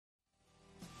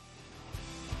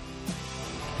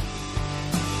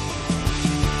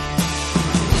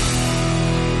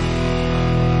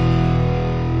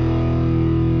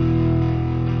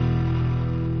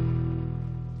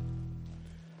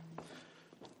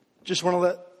Just want to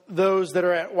let those that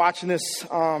are watching this,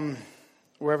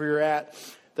 wherever you're at,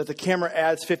 that the camera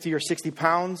adds 50 or 60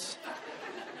 pounds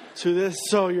to this,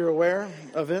 so you're aware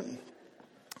of it.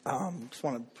 Just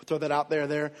want to throw that out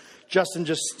there. Justin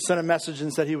just sent a message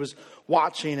and said he was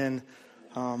watching, and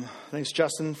thanks,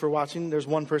 Justin, for watching. There's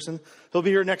one person. He'll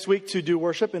be here next week to do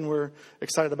worship, and we're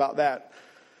excited about that.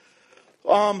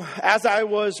 As I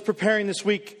was preparing this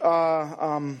week,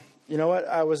 you know what?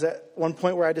 I was at one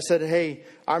point where I just said, hey,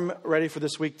 I'm ready for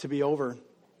this week to be over.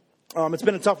 It's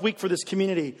been a tough week for this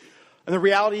community. And the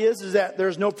reality is that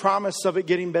there's no promise of it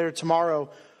getting better tomorrow.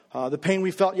 The pain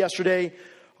we felt yesterday,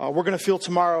 we're going to feel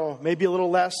tomorrow. Maybe a little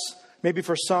less. Maybe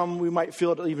for some, we might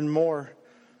feel it even more.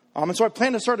 And so I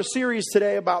plan to start a series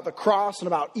today about the cross and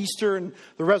about Easter and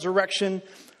the resurrection.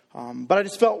 But I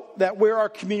just felt that where our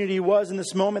community was in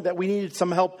this moment, that we needed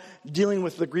some help dealing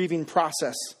with the grieving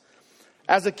process.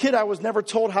 As a kid, I was never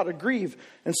told how to grieve.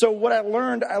 And so what I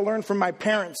learned from my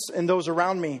parents and those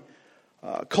around me.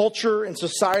 Culture and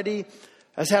society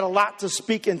has had a lot to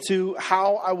speak into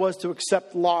how I was to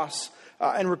accept loss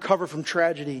and recover from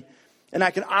tragedy. And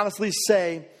I can honestly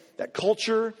say that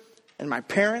culture and my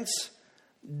parents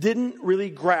didn't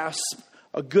really grasp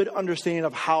a good understanding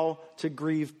of how to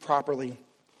grieve properly.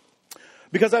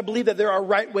 Because I believe that there are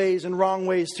right ways and wrong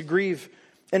ways to grieve.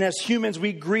 And as humans,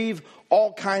 we grieve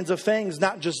all kinds of things,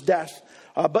 not just death,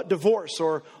 but divorce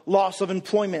or loss of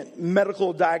employment,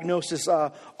 medical diagnosis.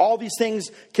 All these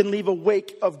things can leave a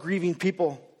wake of grieving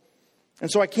people. And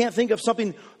so I can't think of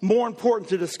something more important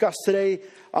to discuss today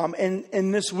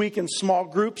in this week in small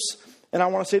groups. And I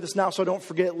want to say this now so I don't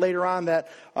forget later on that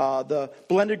the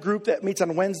blended group that meets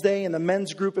on Wednesday and the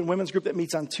men's group and women's group that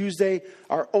meets on Tuesday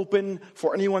are open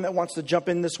for anyone that wants to jump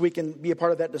in this week and be a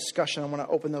part of that discussion. I want to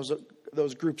open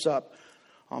those groups up.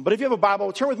 But if you have a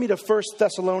Bible, turn with me to 1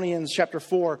 Thessalonians chapter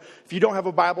 4. If you don't have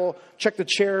a Bible, check the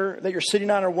chair that you're sitting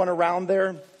on or one around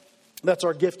there. That's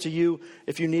our gift to you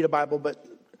if you need a Bible. But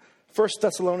 1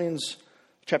 Thessalonians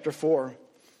chapter 4.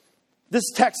 This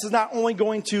text is not only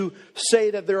going to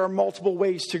say that there are multiple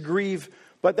ways to grieve,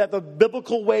 but that the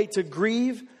biblical way to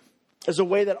grieve is a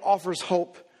way that offers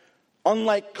hope,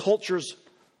 unlike culture's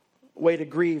way to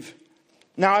grieve.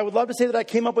 Now, I would love to say that I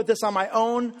came up with this on my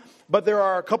own, but there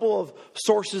are a couple of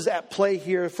sources at play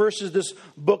here. First is this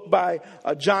book by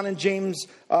John James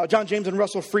and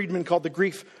Russell Friedman called The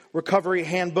Grief Recovery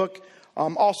Handbook.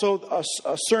 Also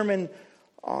a sermon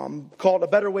called A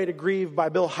Better Way to Grieve by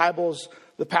Bill Hybels,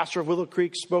 the pastor of Willow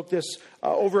Creek, spoke this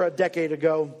over a decade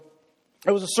ago.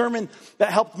 It was a sermon that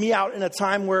helped me out in a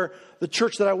time where the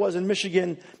church that I was in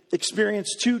Michigan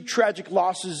experienced 2 tragic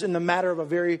losses in the matter of a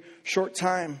very short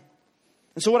time.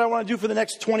 And so what I want to do for the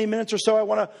next 20 minutes or so, I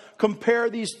want to compare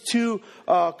these 2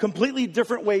 completely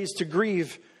different ways to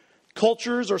grieve.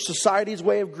 Cultures or society's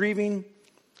way of grieving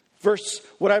versus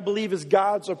what I believe is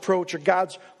God's approach or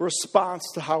God's response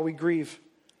to how we grieve.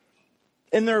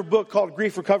 In their book called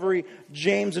Grief Recovery,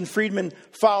 James and Friedman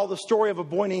follow the story of a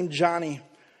boy named Johnny.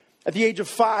 At the age of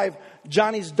 5,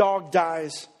 Johnny's dog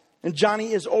dies, and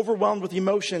Johnny is overwhelmed with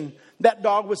emotion. That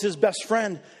dog was his best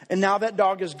friend, and now that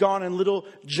dog is gone, and little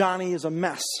Johnny is a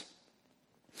mess.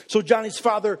 So Johnny's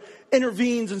father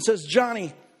intervenes and says,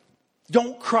 Johnny,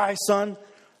 don't cry, son.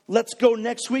 Let's go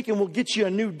next week, and we'll get you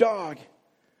a new dog.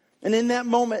 And in that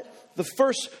moment, the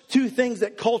first 2 things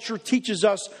that culture teaches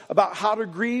us about how to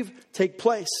grieve take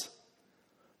place.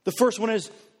 The first one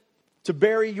is to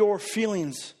bury your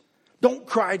feelings. Don't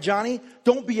cry, Johnny.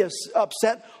 Don't be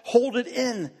upset. Hold it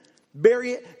in.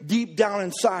 Bury it deep down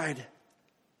inside.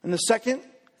 And the second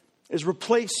is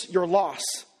replace your loss.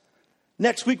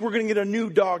 Next week, we're going to get a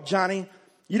new dog, Johnny.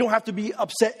 You don't have to be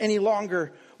upset any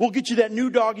longer. We'll get you that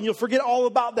new dog, and you'll forget all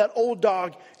about that old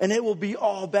dog, and it will be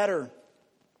all better.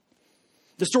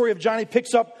 The story of Johnny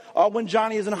picks up when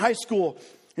Johnny is in high school.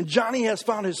 And Johnny has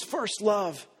found his first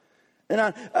love.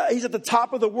 And he's at the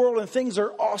top of the world and things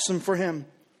are awesome for him.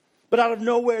 But out of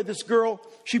nowhere, this girl,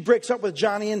 she breaks up with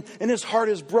Johnny and his heart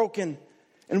is broken.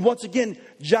 And once again,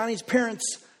 Johnny's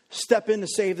parents step in to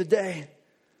save the day.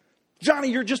 Johnny,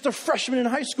 you're just a freshman in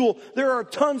high school. There are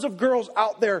tons of girls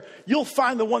out there. You'll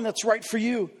find the one that's right for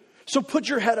you. So put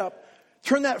your head up.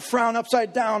 Turn that frown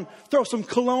upside down. Throw some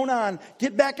cologne on.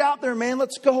 Get back out there, man.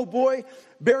 Let's go, boy.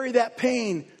 Bury that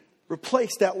pain.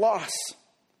 Replace that loss.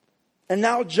 And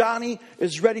now Johnny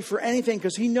is ready for anything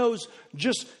because he knows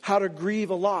just how to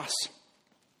grieve a loss.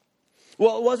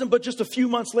 Well, it wasn't but just a few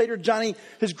months later, Johnny,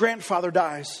 his grandfather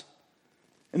dies.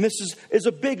 And this is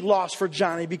a big loss for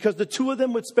Johnny because the 2 of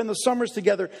them would spend the summers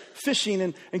together fishing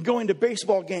and going to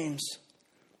baseball games.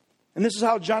 And this is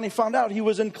how Johnny found out. He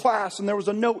was in class and there was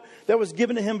a note that was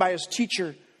given to him by his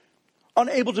teacher.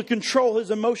 Unable to control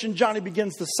his emotion, Johnny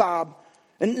begins to sob.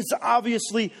 And it's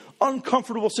obviously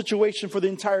uncomfortable situation for the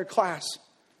entire class.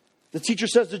 The teacher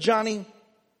says to Johnny,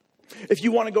 if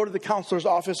you want to go to the counselor's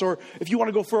office or if you want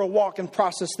to go for a walk and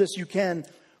process this, you can.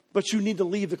 But you need to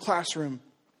leave the classroom.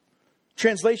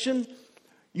 Translation,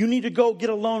 you need to go get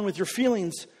alone with your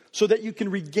feelings so that you can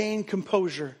regain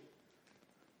composure.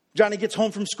 Johnny gets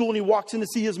home from school and he walks in to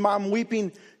see his mom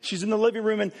weeping. She's in the living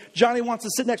room and Johnny wants to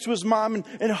sit next to his mom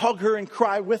and hug her and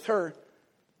cry with her.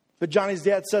 But Johnny's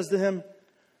dad says to him,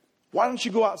 why don't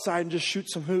you go outside and just shoot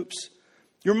some hoops?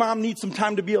 Your mom needs some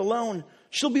time to be alone.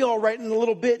 She'll be all right in a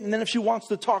little bit, and then if she wants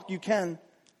to talk, you can.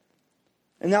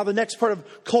 And now the next part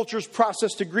of culture's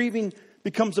process to grieving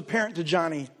becomes apparent to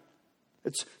Johnny.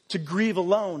 It's to grieve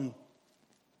alone.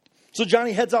 So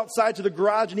Johnny heads outside to the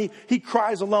garage and he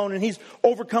cries alone, and he's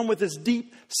overcome with this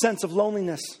deep sense of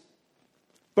loneliness.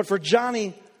 But for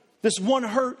Johnny, this one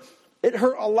it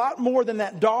hurt a lot more than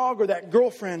that dog or that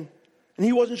girlfriend. And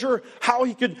he wasn't sure how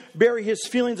he could bury his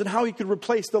feelings and how he could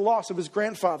replace the loss of his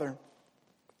grandfather.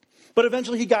 But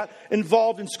eventually he got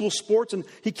involved in school sports and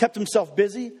he kept himself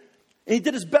busy. And he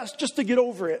did his best just to get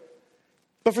over it.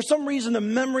 But for some reason, the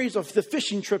memories of the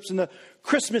fishing trips and the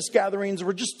Christmas gatherings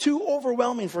were just too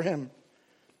overwhelming for him.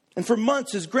 And for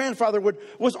months, his grandfather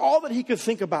was all that he could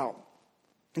think about.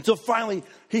 Until finally,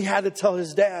 he had to tell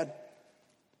his dad.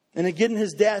 And again,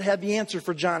 his dad had the answer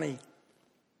for Johnny.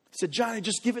 He said, Johnny,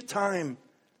 just give it time.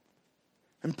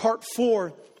 And part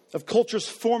 4 of culture's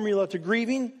formula to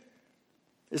grieving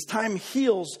is time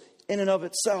heals in and of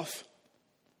itself.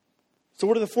 So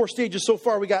what are the 4 stages so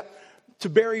far? We got to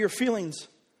bury your feelings,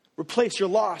 replace your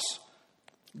loss,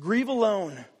 grieve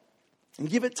alone, and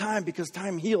give it time because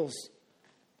time heals.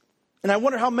 And I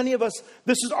wonder how many of us,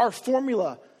 this is our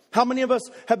formula. How many of us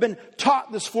have been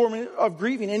taught this formula of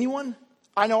grieving? Anyone?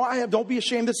 I know I have. Don't be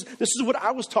ashamed. This is what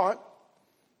I was taught.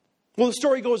 Well, the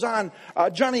story goes on.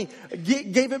 Johnny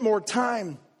gave it more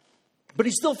time, but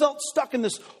he still felt stuck in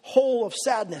this hole of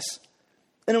sadness.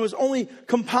 And it was only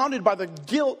compounded by the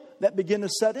guilt that began to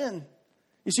set in.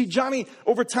 You see, Johnny,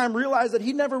 over time, realized that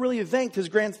he never really thanked his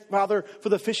grandfather for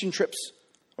the fishing trips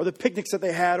or the picnics that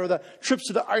they had or the trips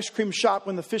to the ice cream shop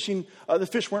when the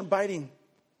fish weren't biting.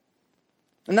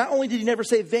 And not only did he never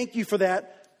say thank you for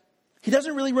that, he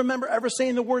doesn't really remember ever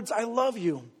saying the words, I love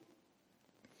you.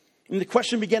 And the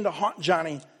question began to haunt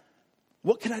Johnny.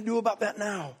 What can I do about that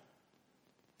now?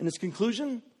 And his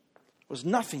conclusion was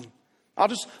nothing. I'll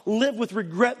just live with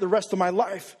regret the rest of my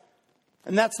life.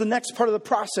 And that's the next part of the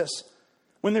process.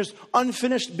 When there's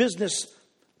unfinished business,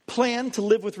 plan to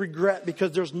live with regret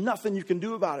because there's nothing you can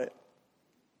do about it.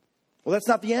 Well, that's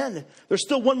not the end. There's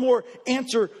still one more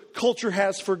answer culture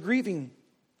has for grieving.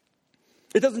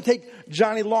 It doesn't take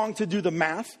Johnny long to do the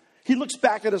math. He looks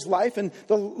back at his life and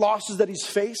the losses that he's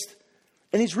faced.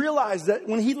 And he's realized that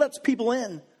when he lets people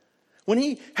in, when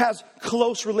he has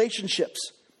close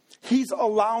relationships, he's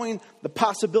allowing the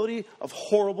possibility of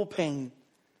horrible pain.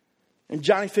 And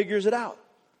Johnny figures it out.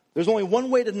 There's only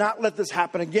one way to not let this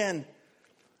happen again.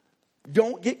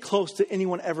 Don't get close to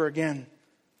anyone ever again.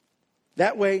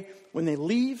 That way, when they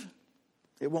leave,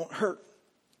 it won't hurt.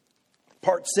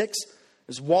 Part 6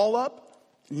 is wall up,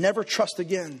 never trust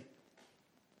again.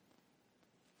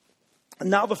 And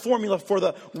now the formula for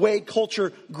the way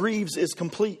culture grieves is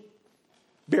complete.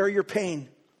 Bury your pain.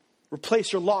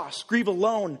 Replace your loss. Grieve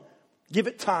alone. Give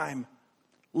it time.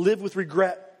 Live with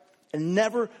regret. And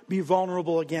never be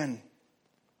vulnerable again.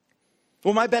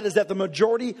 Well, my bet is that the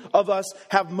majority of us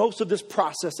have most of this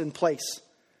process in place.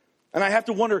 And I have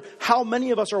to wonder how many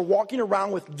of us are walking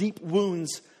around with deep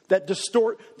wounds that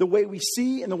distort the way we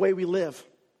see and the way we live.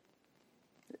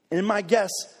 And in my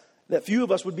guess, that few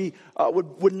of us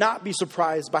would not be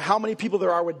surprised by how many people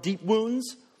there are with deep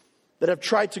wounds that have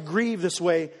tried to grieve this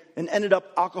way and ended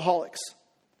up alcoholics,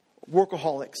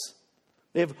 workaholics.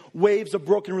 They have waves of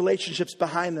broken relationships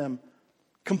behind them,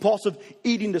 compulsive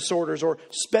eating disorders or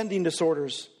spending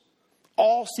disorders,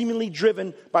 all seemingly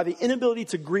driven by the inability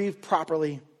to grieve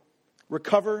properly,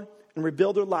 recover, and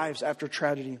rebuild their lives after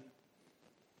tragedy.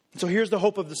 And so here's the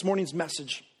hope of this morning's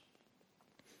message.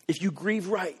 If you grieve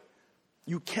right,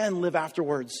 you can live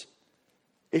afterwards.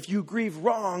 If you grieve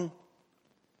wrong,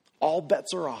 all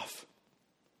bets are off.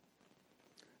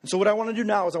 And so what I want to do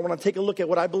now is I want to take a look at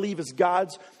what I believe is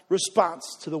God's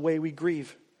response to the way we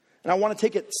grieve. And I want to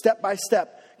take it step by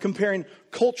step, comparing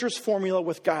culture's formula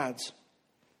with God's.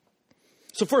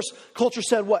 So first, culture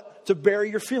said what? To bury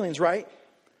your feelings, right?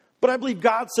 But I believe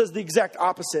God says the exact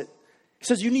opposite. He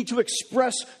says you need to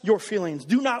express your feelings.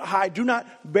 Do not hide, do not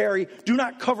bury, do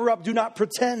not cover up, do not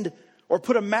pretend or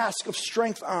put a mask of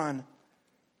strength on.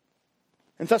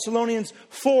 In Thessalonians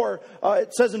 4,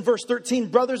 it says in verse 13,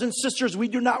 brothers and sisters, we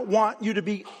do not want you to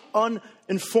be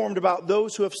uninformed about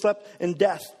those who have slept in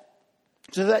death,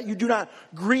 so that you do not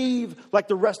grieve like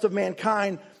the rest of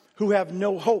mankind who have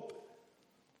no hope.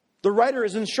 The writer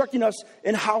is instructing us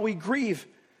in how we grieve.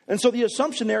 And so the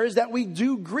assumption there is that we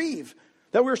do grieve,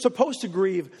 that we're supposed to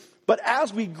grieve. But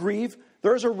as we grieve,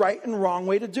 there is a right and wrong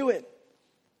way to do it.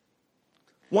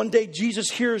 One day, Jesus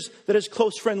hears that his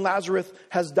close friend Lazarus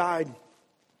has died.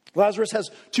 Lazarus has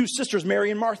two sisters,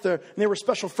 Mary and Martha, and they were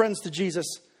special friends to Jesus.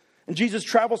 And Jesus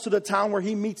travels to the town where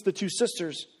he meets the two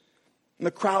sisters. And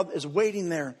the crowd is waiting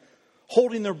there,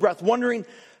 holding their breath, wondering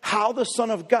how the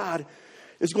Son of God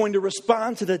is going to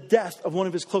respond to the death of one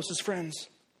of his closest friends.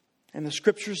 And the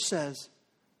scripture says,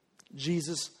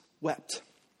 Jesus wept.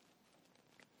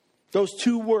 Those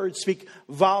two words speak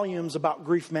volumes about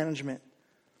grief management.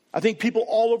 I think people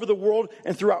all over the world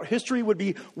and throughout history would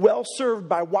be well served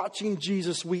by watching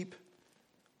Jesus weep.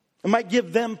 It might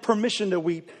give them permission to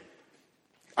weep.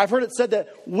 I've heard it said that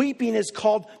weeping is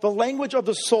called the language of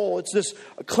the soul. It's this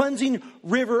cleansing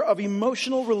river of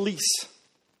emotional release.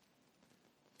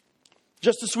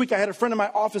 Just this week, I had a friend in my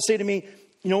office say to me,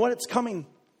 you know what, it's coming.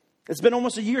 It's been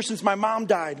almost a year since my mom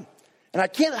died. And I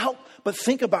can't help but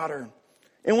think about her.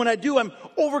 And when I do, I'm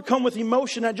overcome with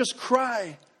emotion. I just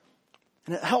cry.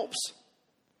 And it helps.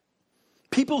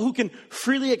 People who can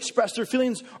freely express their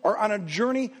feelings are on a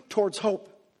journey towards hope.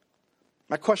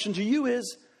 My question to you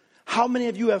is, how many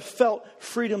of you have felt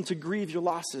freedom to grieve your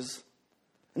losses?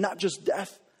 And not just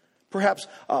death. Perhaps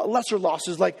lesser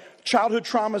losses like childhood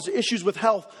traumas, issues with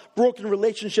health, broken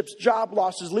relationships, job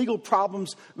losses, legal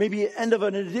problems, maybe the end of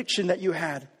an addiction that you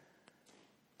had.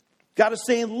 God is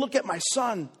saying, look at my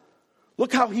son.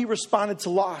 Look how he responded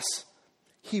to loss.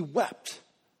 He wept.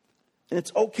 And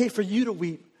it's okay for you to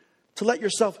weep, to let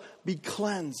yourself be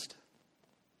cleansed.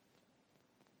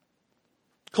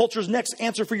 Culture's next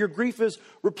answer for your grief is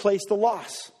replace the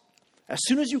loss. As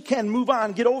soon as you can, move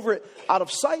on, get over it, out of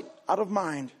sight, out of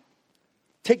mind.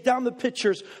 Take down the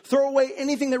pictures, throw away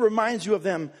anything that reminds you of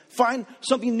them. Find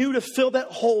something new to fill that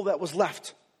hole that was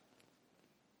left.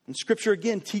 And Scripture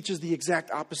again teaches the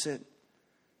exact opposite.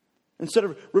 Instead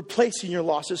of replacing your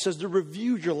loss, it says to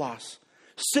review your loss.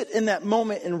 Sit in that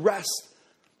moment and rest.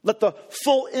 Let the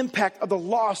full impact of the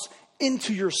loss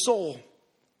into your soul.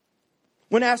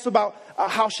 When asked about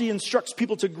how she instructs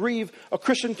people to grieve, a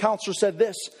Christian counselor said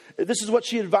this. This is what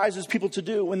she advises people to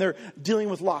do when they're dealing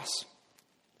with loss.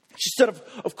 She said,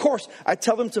 of course, I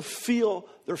tell them to feel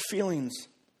their feelings.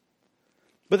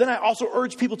 But then I also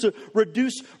urge people to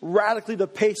reduce radically the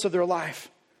pace of their life.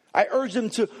 I urge them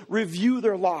to review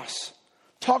their loss.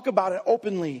 Talk about it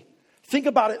openly. Think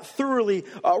about it thoroughly.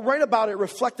 Write about it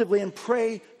reflectively and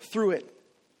pray through it.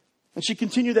 And she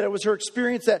continued that it was her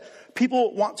experience that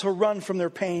people want to run from their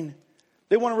pain.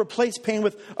 They want to replace pain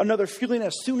with another feeling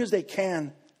as soon as they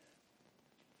can.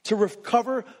 To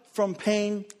recover from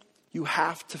pain, you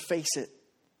have to face it.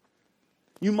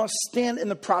 You must stand in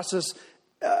the process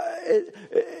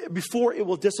before it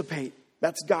will dissipate.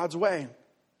 That's God's way.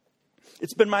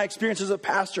 It's been my experience as a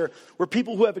pastor where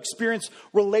people who have experienced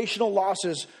relational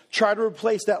losses try to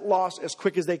replace that loss as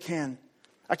quick as they can.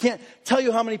 I can't tell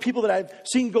you how many people that I've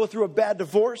seen go through a bad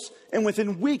divorce and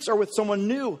within weeks are with someone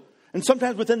new. And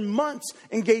sometimes within months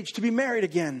engaged to be married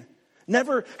again.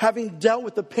 Never having dealt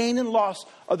with the pain and loss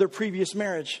of their previous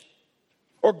marriage.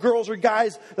 Or girls or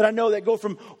guys that I know that go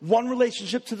from one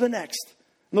relationship to the next.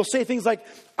 And they'll say things like,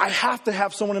 I have to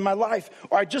have someone in my life.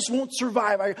 Or I just won't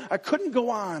survive. I couldn't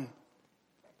go on.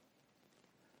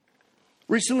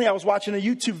 Recently, I was watching a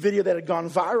YouTube video that had gone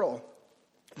viral.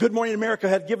 Good Morning America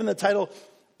had given the title,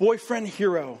 Boyfriend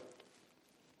Hero.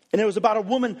 And it was about a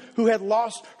woman who had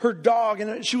lost her dog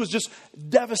and she was just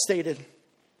devastated.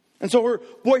 And so her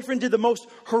boyfriend did the most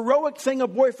heroic thing a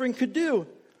boyfriend could do.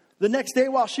 The next day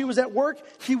while she was at work,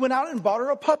 he went out and bought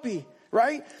her a puppy,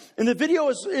 right? And the video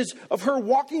is of her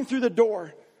walking through the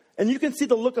door. And you can see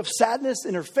the look of sadness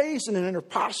in her face and in her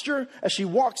posture as she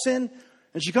walks in.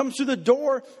 And she comes through the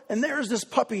door and there's this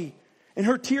puppy. And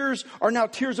her tears are now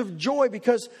tears of joy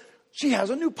because she has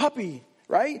a new puppy,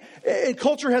 right? And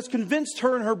culture has convinced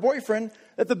her and her boyfriend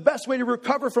that the best way to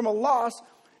recover from a loss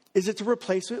is to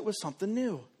replace it with something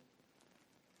new.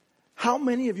 How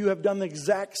many of you have done the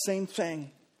exact same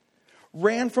thing?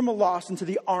 Ran from a loss into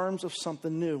the arms of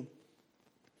something new.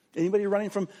 Anybody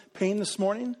running from pain this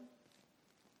morning?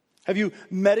 Have you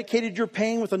medicated your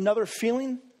pain with another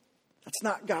feeling? That's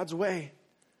not God's way.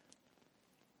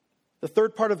 The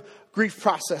third part of grief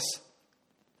process.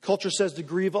 Culture says to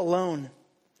grieve alone.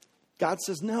 God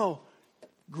says no.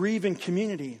 Grieve in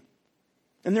community.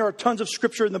 And there are tons of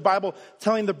scripture in the Bible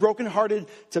telling the brokenhearted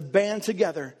to band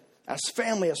together as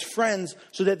family, as friends,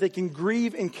 so that they can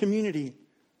grieve in community.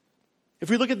 If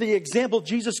we look at the example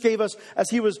Jesus gave us as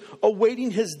he was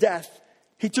awaiting his death,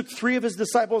 he took 3 of his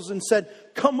disciples and said,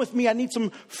 "Come with me. I need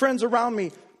some friends around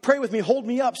me. Pray with me. Hold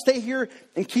me up. Stay here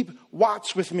and keep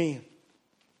watch with me."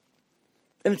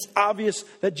 And it's obvious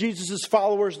that Jesus'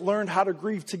 followers learned how to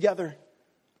grieve together.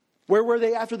 Where were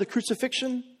they after the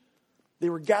crucifixion? They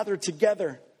were gathered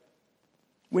together.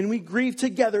 When we grieve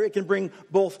together, it can bring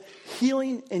both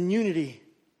healing and unity.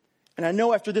 And I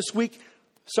know after this week,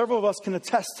 several of us can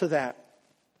attest to that.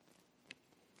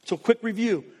 So quick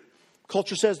review.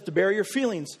 Culture says to bury your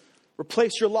feelings,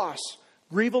 replace your loss,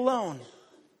 grieve alone.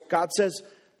 God says,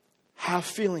 have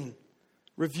feeling,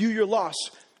 review your loss,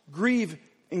 grieve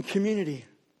in community.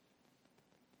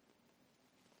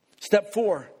 Step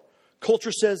 4,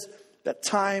 culture says that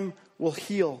time will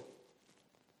heal.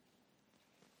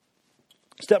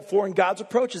 Step 4 in God's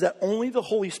approach is that only the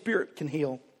Holy Spirit can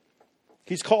heal.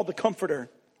 He's called the Comforter.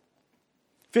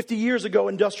 50 years ago,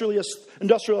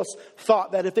 industrialists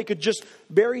thought that if they could just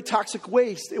bury toxic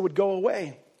waste, it would go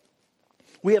away.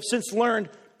 We have since learned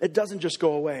it doesn't just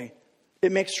go away.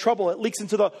 It makes trouble. It leaks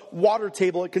into the water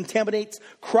table. It contaminates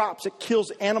crops. It kills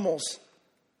animals.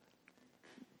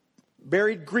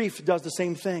 Buried grief does the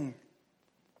same thing.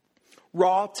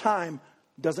 Raw time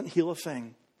doesn't heal a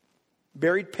thing.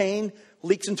 Buried pain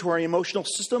leaks into our emotional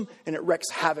system and it wreaks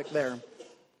havoc there.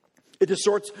 It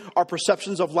distorts our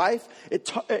perceptions of life.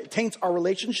 It taints our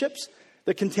relationships.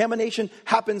 The contamination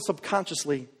happens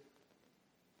subconsciously.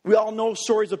 We all know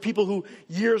stories of people who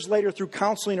years later through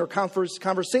counseling or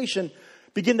conversation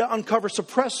begin to uncover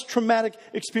suppressed traumatic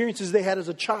experiences they had as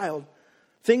a child.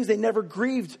 Things they never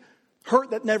grieved,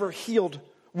 hurt that never healed,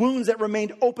 wounds that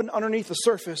remained open underneath the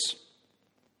surface.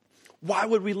 Why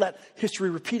would we let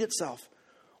history repeat itself?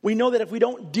 We know that if we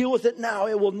don't deal with it now,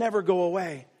 it will never go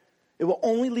away. It will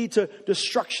only lead to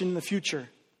destruction in the future.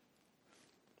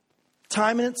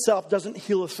 Time in itself doesn't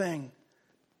heal a thing.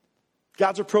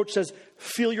 God's approach says,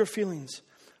 feel your feelings.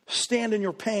 Stand in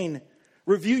your pain.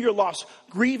 Review your loss.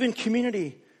 Grieve in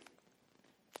community.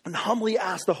 And humbly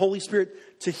ask the Holy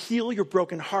Spirit to heal your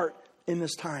broken heart in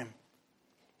this time.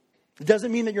 It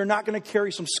doesn't mean that you're not going to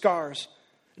carry some scars.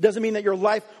 It doesn't mean that your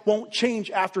life won't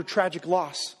change after tragic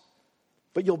loss.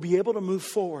 But you'll be able to move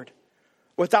forward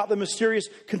without the mysterious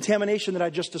contamination that I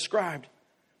just described.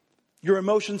 Your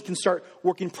emotions can start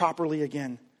working properly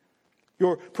again.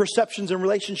 Your perceptions and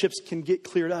relationships can get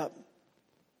cleared up.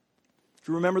 If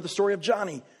you remember the story of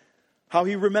Johnny, how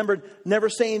he remembered never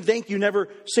saying thank you, never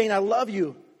saying I love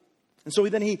you. And so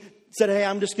then he said, hey,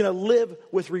 I'm just going to live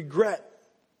with regret.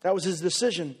 That was his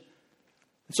decision.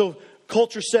 And so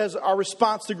culture says our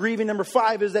response to grieving, number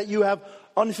 5, is that you have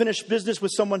unfinished business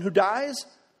with someone who dies.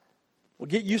 Well,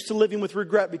 get used to living with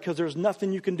regret because there's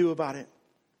nothing you can do about it.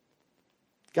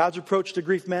 God's approach to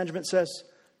grief management says,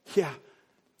 yeah,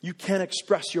 you can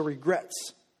express your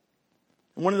regrets.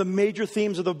 And one of the major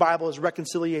themes of the Bible is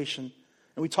reconciliation.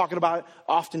 And we talk about it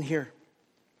often here.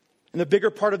 And the bigger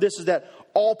part of this is that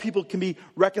all people can be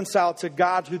reconciled to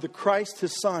God through the Christ,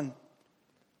 his Son.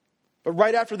 But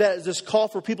right after that is this call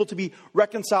for people to be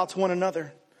reconciled to one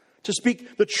another, to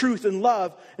speak the truth in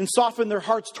love and soften their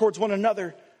hearts towards one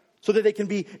another so that they can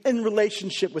be in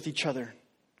relationship with each other.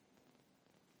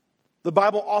 The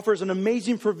Bible offers an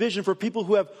amazing provision for people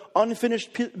who have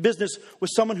unfinished business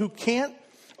with someone who can't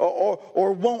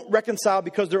or won't reconcile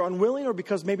because they're unwilling or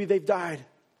because maybe they've died.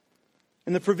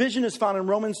 And the provision is found in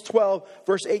Romans 12,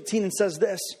 verse 18, and says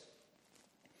this: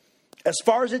 as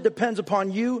far as it depends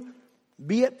upon you,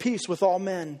 be at peace with all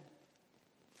men.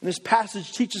 And this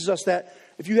passage teaches us that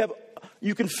if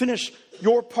you can finish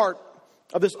your part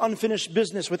of this unfinished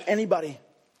business with anybody.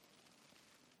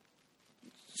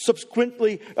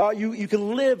 Subsequently, you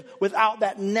can live without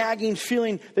that nagging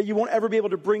feeling that you won't ever be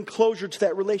able to bring closure to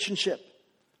that relationship.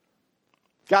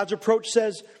 God's approach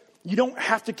says you don't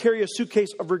have to carry a suitcase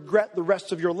of regret the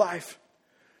rest of your life.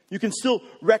 You can still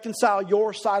reconcile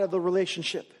your side of the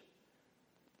relationship.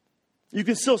 You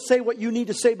can still say what you need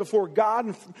to say before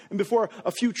God and before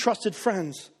a few trusted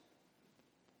friends.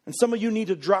 And some of you need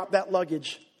to drop that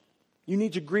luggage. You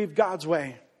need to grieve God's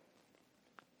way.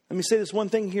 Let me say this one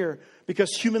thing here,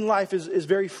 because human life is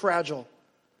very fragile.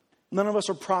 None of us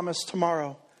are promised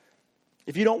tomorrow.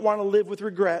 If you don't want to live with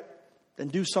regret, then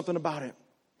do something about it.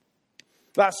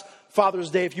 Last Father's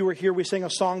Day, if you were here, we sang a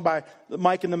song by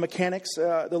Mike and the Mechanics.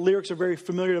 The lyrics are very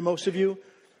familiar to most of you.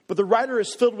 But the writer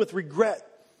is filled with regret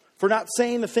for not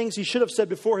saying the things he should have said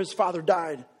before his father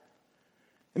died.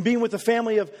 And being with the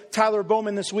family of Tyler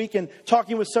Bowman this week and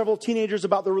talking with several teenagers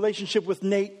about the relationship with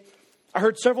Nate, I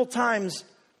heard several times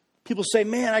people say,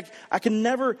 man, I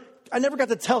never got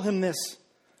to tell him this.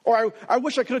 Or I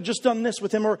wish I could have just done this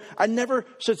with him. Or I never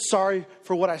said sorry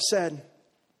for what I said.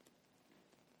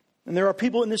 And there are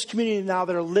people in this community now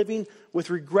that are living with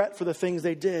regret for the things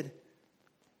they did.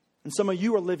 And some of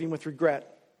you are living with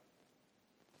regret.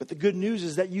 But the good news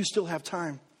is that you still have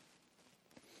time.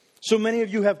 So many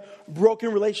of you have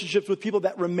broken relationships with people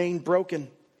that remain broken.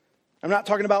 I'm not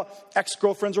talking about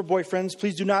ex-girlfriends or boyfriends.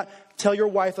 Please do not tell your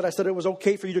wife that I said it was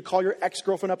okay for you to call your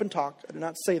ex-girlfriend up and talk. I did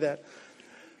not say that.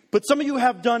 But some of you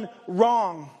have done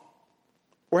wrong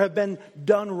or have been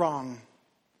done wrong.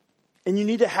 And you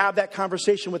need to have that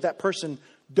conversation with that person.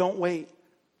 Don't wait.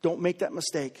 Don't make that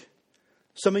mistake.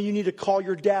 Some of you need to call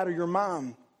your dad or your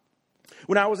mom.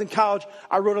 When I was in college,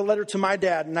 I wrote a letter to my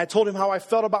dad, and I told him how I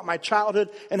felt about my childhood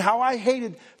and how I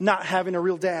hated not having a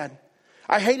real dad.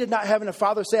 I hated not having a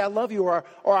father say, I love you, or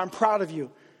I'm proud of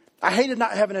you. I hated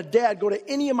not having a dad go to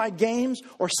any of my games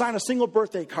or sign a single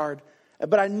birthday card.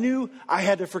 But I knew I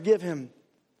had to forgive him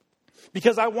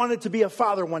because I wanted to be a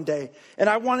father one day. And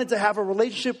I wanted to have a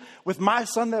relationship with my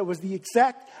son that was the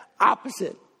exact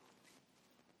opposite.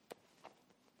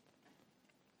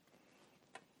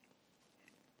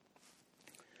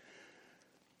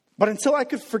 But until I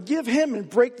could forgive him and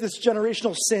break this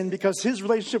generational sin, because his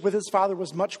relationship with his father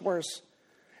was much worse,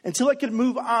 until I could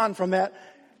move on from that,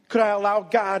 could I allow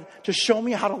God to show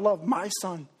me how to love my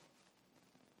son?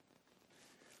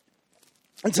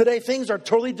 And today things are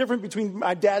totally different between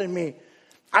my dad and me.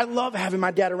 I love having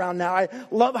my dad around now. I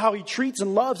love how he treats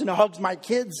and loves and hugs my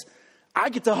kids. I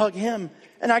get to hug him,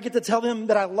 and I get to tell him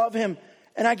that I love him,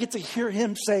 and I get to hear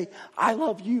him say, I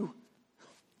love you.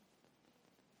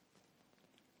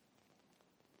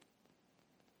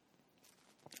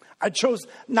 I chose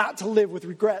not to live with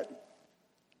regret.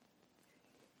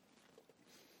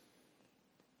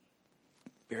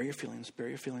 Bury your feelings, bury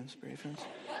your feelings, bury your feelings.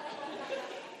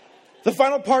 The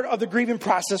final part of the grieving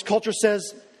process, culture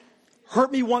says,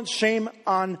 hurt me once, shame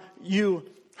on you.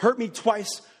 Hurt me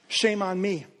twice, shame on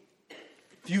me.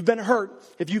 If you've been hurt,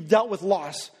 if you've dealt with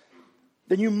loss,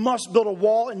 then you must build a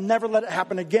wall and never let it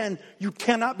happen again. You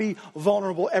cannot be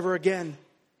vulnerable ever again.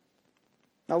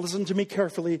 Now listen to me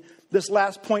carefully. This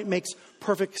last point makes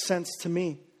perfect sense to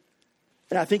me.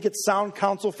 And I think it's sound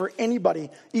counsel for anybody,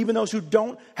 even those who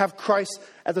don't have Christ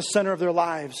at the center of their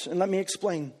lives. And let me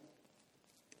explain.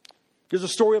 There's a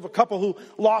story of a couple who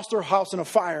lost their house in a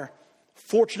fire.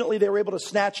 Fortunately, they were able to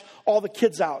snatch all the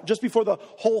kids out just before the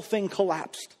whole thing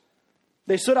collapsed.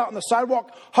 They stood out on the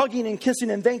sidewalk, hugging and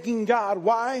kissing and thanking God.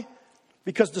 Why?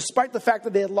 Because despite the fact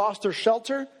that they had lost their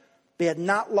shelter, they had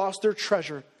not lost their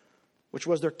treasure, which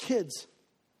was their kids.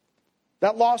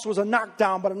 That loss was a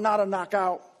knockdown, but not a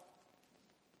knockout.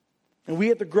 And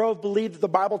we at the Grove believe that the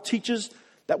Bible teaches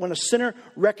that when a sinner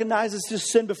recognizes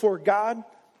his sin before God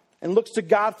and looks to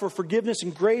God for forgiveness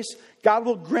and grace, God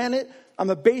will grant it on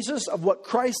the basis of what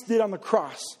Christ did on the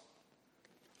cross.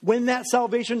 When that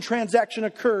salvation transaction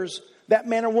occurs, that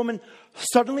man or woman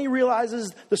suddenly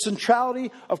realizes the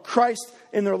centrality of Christ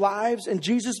in their lives, and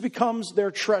Jesus becomes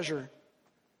their treasure.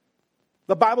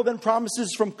 The Bible then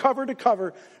promises from cover to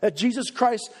cover that Jesus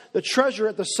Christ, the treasure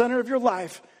at the center of your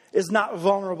life, is not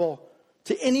vulnerable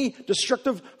to any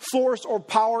destructive force or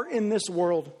power in this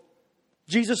world.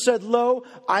 Jesus said, "Lo,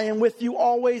 I am with you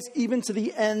always, even to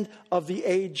the end of the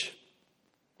age."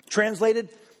 Translated,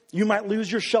 you might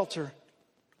lose your shelter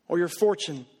or your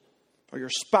fortune or your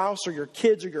spouse or your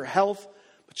kids or your health,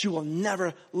 but you will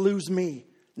never lose me.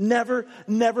 Never,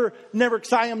 never, never,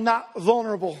 because I am not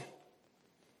vulnerable.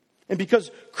 And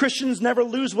because Christians never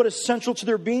lose what is central to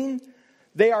their being,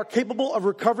 they are capable of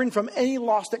recovering from any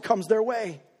loss that comes their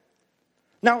way.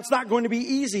 Now, it's not going to be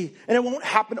easy, and it won't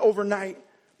happen overnight,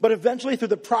 but eventually through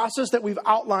the process that we've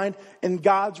outlined in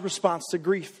God's response to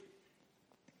grief.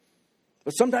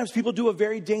 But sometimes people do a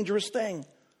very dangerous thing.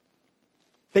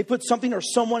 They put something or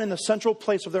someone in the central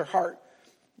place of their heart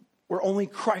where only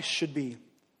Christ should be.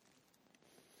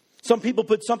 Some people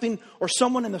put something or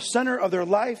someone in the center of their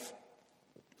life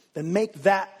and make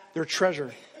that their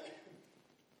treasure.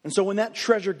 And so when that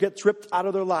treasure gets ripped out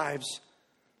of their lives,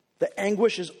 the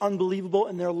anguish is unbelievable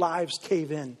and their lives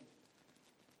cave in.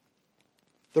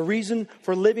 The reason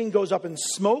for living goes up in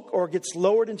smoke or gets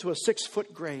lowered into a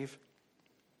 6-foot grave.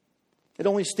 It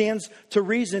only stands to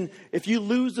reason if you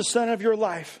lose the center of your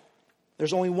life,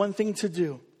 there's only one thing to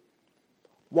do.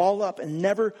 Wall up and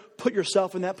never put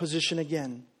yourself in that position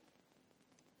again.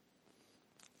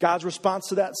 God's response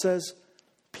to that says,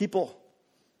 people,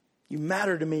 you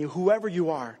matter to me, whoever you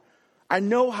are. I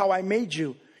know how I made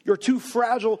you. You're too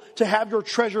fragile to have your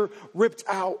treasure ripped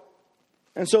out.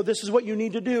 And so this is what you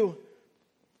need to do.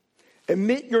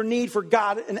 Admit your need for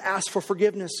God and ask for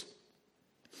forgiveness.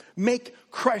 Make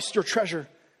Christ your treasure,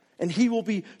 and he will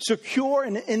be secure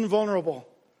and invulnerable.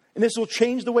 And this will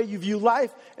change the way you view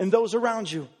life and those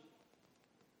around you.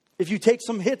 If you take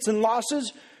some hits and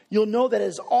losses, you'll know that it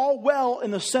is all well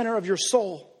in the center of your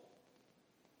soul.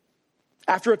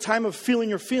 After a time of feeling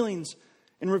your feelings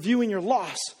and reviewing your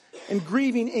loss and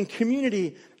grieving in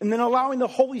community, and then allowing the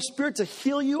Holy Spirit to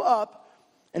heal you up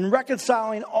and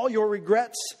reconciling all your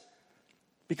regrets,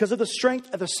 because of the strength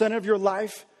at the center of your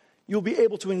life, you'll be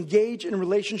able to engage in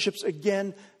relationships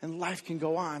again, and life can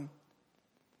go on.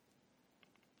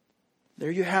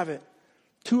 There you have it.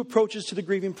 2 approaches to the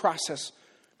grieving process.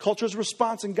 Culture's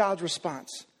response and God's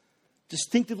response.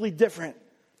 Distinctively different,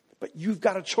 but you've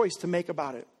got a choice to make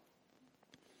about it.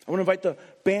 I want to invite the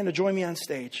band to join me on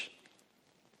stage.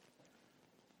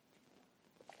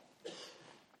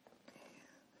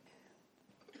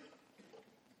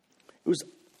 It was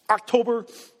October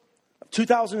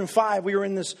 2005. We were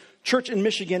in this church in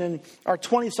Michigan, and our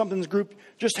 20-somethings group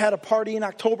just had a party in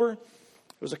October.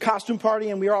 It was a costume party,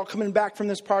 and we were all coming back from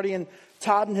this party, and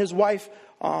Todd and his wife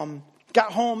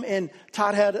got home, and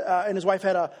Todd and his wife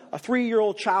had a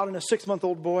 3-year-old child and a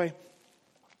 6-month-old boy.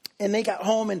 And they got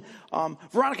home, and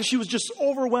Veronica, she was just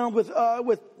overwhelmed with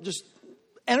just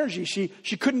energy.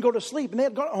 She couldn't go to sleep, and they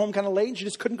had gone home kind of late, and she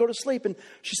just couldn't go to sleep. And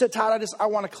she said, Todd, I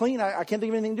want to clean. I can't think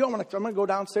of anything to do. I'm going to go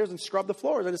downstairs and scrub the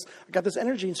floors. I got this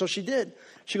energy. And so she did.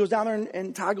 She goes down there,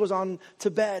 and Todd goes on to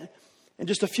bed. And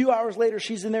just a few hours later,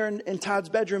 she's in there in Todd's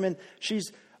bedroom, and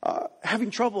she's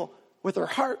having trouble with her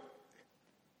heart,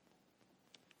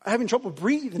 having trouble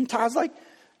breathing. And Todd's like,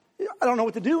 I don't know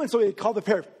what to do. And so they called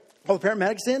the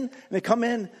paramedics in, and they come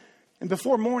in, and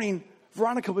before morning,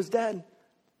 Veronica was dead.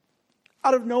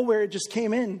 Out of nowhere, it just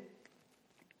came in.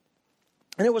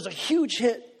 And it was a huge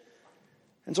hit.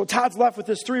 And so Todd's left with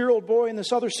this 3-year-old boy and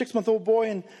this other 6-month-old boy,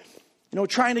 and,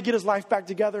 trying to get his life back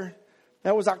together.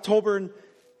 That was October,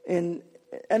 and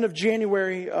end of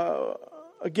January,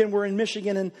 again, we're in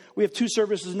Michigan, and we have 2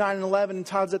 services, 9 and 11, and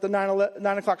Todd's at the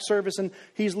 9 o'clock service, and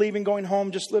he's leaving, going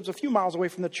home, just lives a few miles away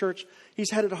from the church.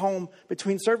 He's headed home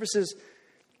between services,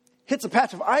 hits a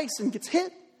patch of ice and gets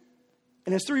hit.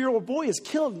 And his 3-year-old boy is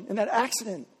killed in that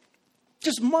accident,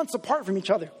 just months apart from each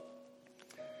other.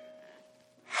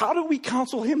 How do we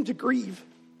counsel him to grieve?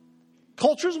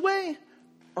 Culture's way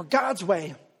or God's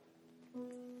way?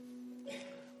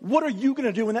 What are you going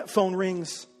to do when that phone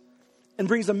rings and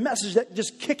brings a message that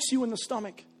just kicks you in the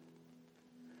stomach?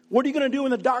 What are you going to do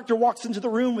when the doctor walks into the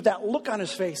room with that look on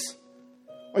his face?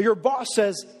 Or your boss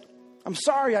says, I'm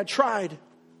sorry, I tried.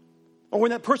 Or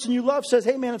when that person you love says,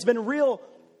 hey man, it's been real,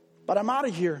 but I'm out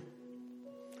of here.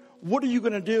 What are you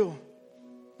going to do?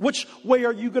 Which way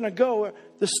are you going to go?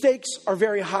 The stakes are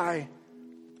very high.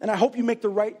 And I hope you make the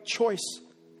right choice.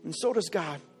 And so does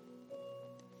God.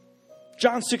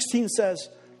 John 16 says,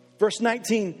 verse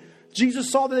 19,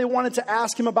 Jesus saw that they wanted to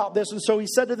ask him about this. And so he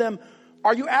said to them,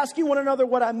 are you asking one another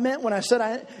what I meant when I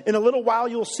said, in a little while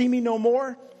you'll see me no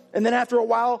more? And then after a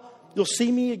while you'll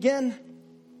see me again?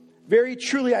 Very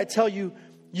truly I tell you,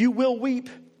 you will weep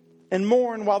and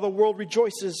mourn while the world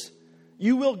rejoices.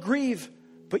 You will grieve,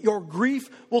 but your grief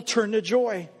will turn to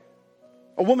joy.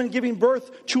 A woman giving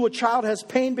birth to a child has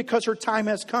pain because her time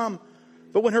has come.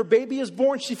 But when her baby is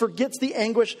born, she forgets the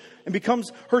anguish and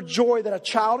becomes her joy that a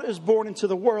child is born into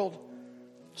the world.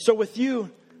 So with you,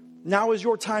 now is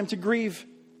your time to grieve.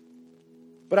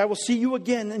 But I will see you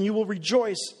again, and you will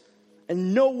rejoice,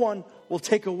 and no one will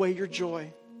take away your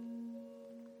joy.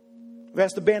 I've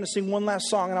asked the band to sing one last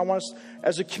song, and I want us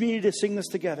as a community to sing this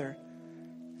together.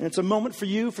 And it's a moment for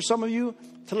you, for some of you,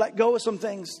 to let go of some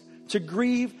things, to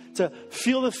grieve, to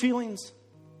feel the feelings,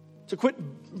 to quit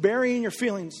burying your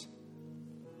feelings.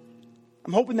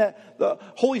 I'm hoping that the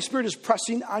Holy Spirit is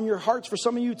pressing on your hearts for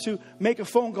some of you to make a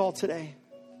phone call today.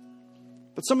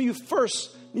 But some of you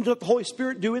first need to let the Holy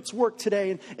Spirit do its work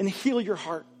today and heal your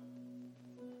heart,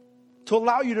 to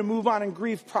allow you to move on and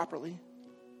grieve properly.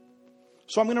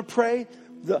 So I'm going to pray.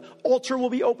 The altar will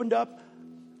be opened up.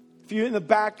 If you're in the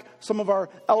back, some of our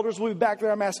elders will be back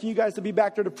there. I'm asking you guys to be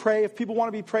back there to pray. If people want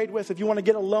to be prayed with, if you want to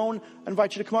get alone, I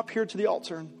invite you to come up here to the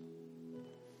altar.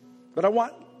 But I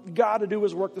want God to do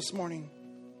his work this morning.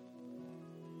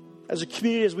 As a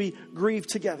community, as we grieve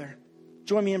together,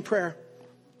 join me in prayer.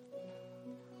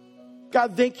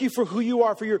 God, thank you for who you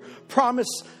are, for your promise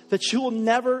that you will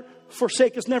never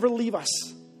forsake us, never leave us.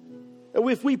 That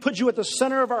if we put you at the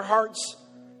center of our hearts,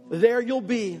 there you'll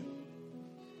be.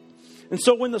 And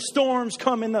so when the storms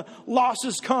come and the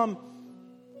losses come,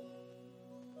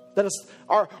 that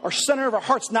our center of our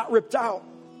heart's not ripped out,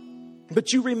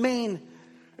 but you remain.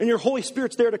 And your Holy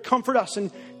Spirit's there to comfort us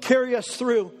and carry us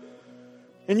through.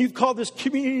 And you've called this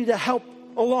community to help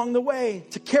along the way,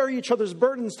 to carry each other's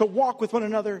burdens, to walk with one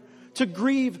another, to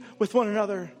grieve with one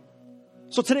another.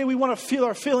 So today we want to feel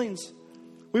our feelings.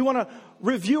 We want to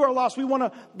review our loss. We want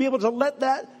to be able to let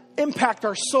that impact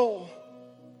our soul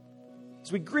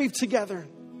as we grieve together.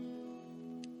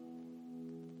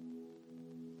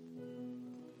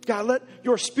 God, let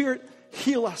your Spirit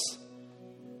heal us.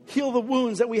 Heal the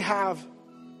wounds that we have.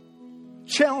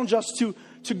 Challenge us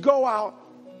to go out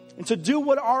and to do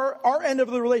what our end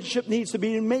of the relationship needs to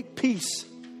be, to make peace,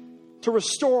 to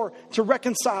restore, to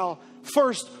reconcile,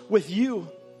 first with you,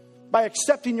 by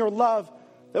accepting your love,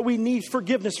 that we need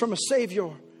forgiveness from a Savior,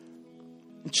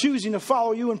 and choosing to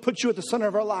follow you and put you at the center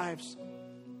of our lives.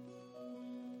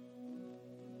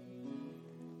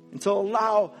 And to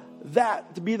allow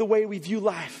that to be the way we view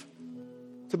life.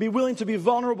 To be willing to be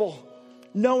vulnerable,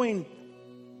 knowing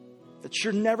that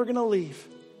you're never going to leave,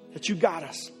 that you got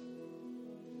us.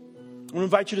 I'm going to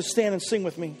invite you to stand and sing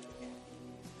with me.